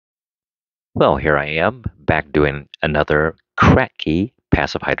Well, here I am back doing another Kratky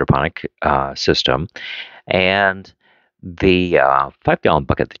passive hydroponic system. And the 5-gallon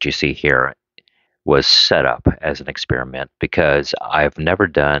bucket that you see here was set up as an experiment because I've never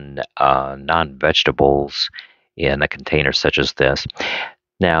done non-vegetables in a container such as this.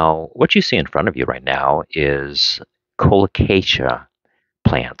 Now, what you see in front of you right now is Colocasia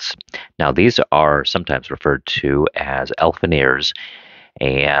plants. Now, these are sometimes referred to as elephant ears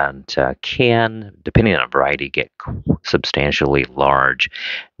and can, depending on variety, get substantially large.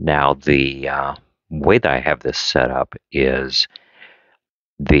 Now, the way that I have this set up is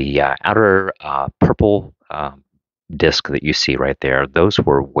the outer purple disc that you see right there. Those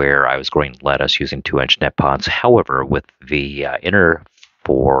were where I was growing lettuce using 2-inch net pots. However, with the inner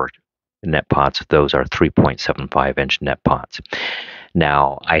four net pots, those are 3.75-inch net pots.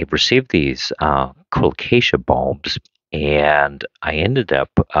 Now, I received these colocasia bulbs, and I ended up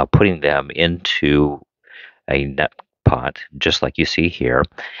putting them into a net pot, just like you see here,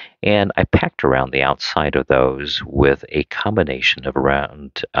 and I packed around the outside of those with a combination of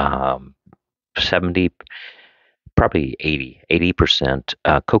around 70, probably 80%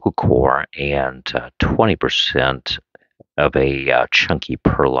 coco coir and 20% of a chunky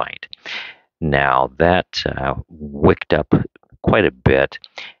perlite. Now that wicked up quite a bit,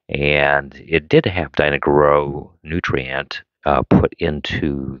 and it did have Dynagrow nutrient put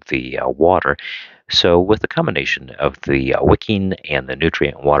into the water. So with the combination of the wicking and the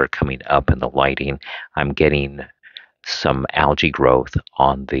nutrient water coming up and the lighting, I'm getting some algae growth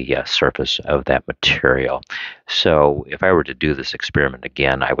on the surface of that material. So if I were to do this experiment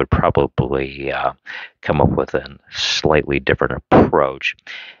again, I would probably come up with a slightly different approach.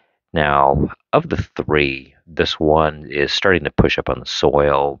 Now, of the three, this one is starting to push up on the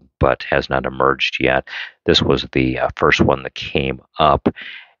soil, but has not emerged yet. This was the first one that came up,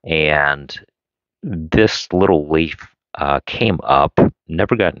 and this little leaf came up,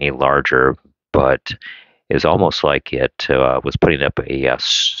 never got any larger, but is almost like it was putting up a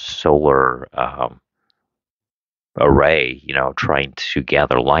solar array, trying to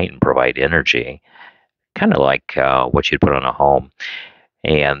gather light and provide energy, kind of like what you'd put on a home.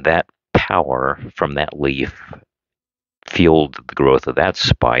 And that power from that leaf fueled the growth of that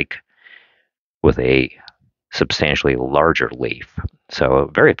spike with a substantially larger leaf. So,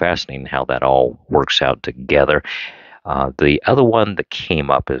 very fascinating how that all works out together. The other one that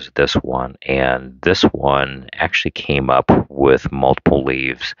came up is this one, and this one actually came up with multiple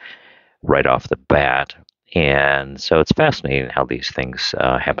leaves right off the bat. And so it's fascinating how these things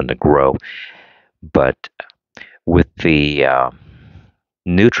happen to grow. But with the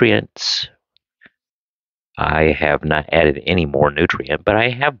nutrients, I have not added any more nutrient, but I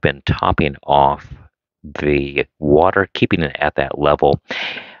have been topping off the water, keeping it at that level.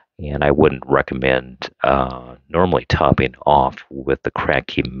 And I wouldn't recommend normally topping off with the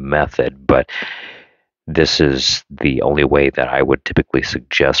Kratky method, but this is the only way that I would typically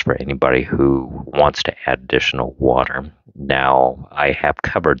suggest for anybody who wants to add additional water. Now, I have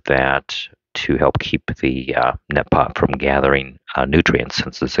covered that to help keep the net pot from gathering nutrients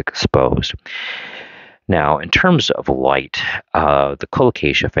since it's exposed. Now, in terms of light, the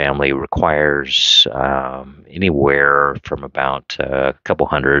Colocasia family requires anywhere from about a couple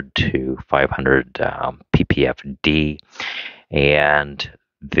hundred to 500 ppfd, and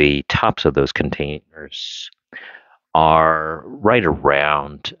the tops of those containers are right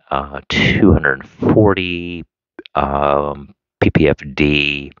around 240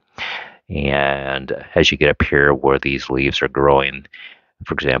 ppfd. And as you get up here where these leaves are growing,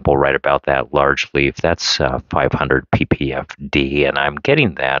 for example, right about that large leaf, that's 500 ppfd, and I'm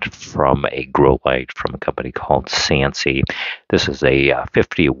getting that from a grow light from a company called Sansi. This is a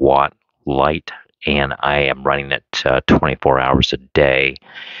 50-watt light, and I am running it 24 hours a day.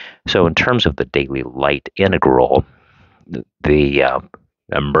 So in terms of the daily light integral, the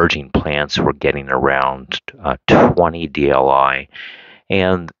emerging plants were getting around 20 DLI,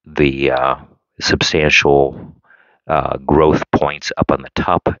 and the substantial growth points up on the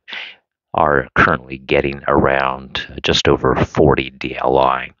top are currently getting around just over 40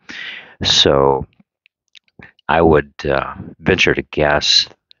 DLI. So I would venture to guess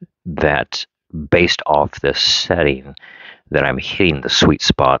that based off this setting, that I'm hitting the sweet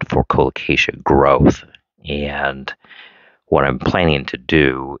spot for colocasia growth. And what I'm planning to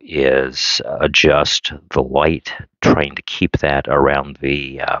do is adjust the light, trying to keep that around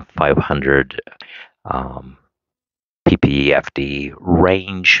the 500 ppfd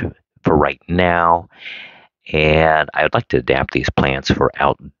range for right now. And I'd like to adapt these plants for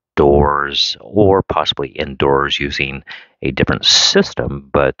outdoors or possibly indoors using a different system.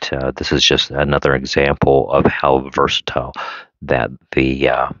 But this is just another example of how versatile that the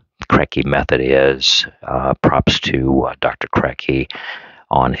Kratky method is. Props to Dr. Kratky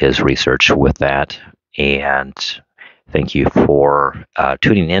on his research with that. And thank you for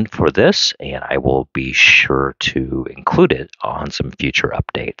tuning in for this, and I will be sure to include it on some future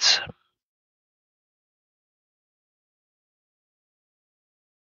updates.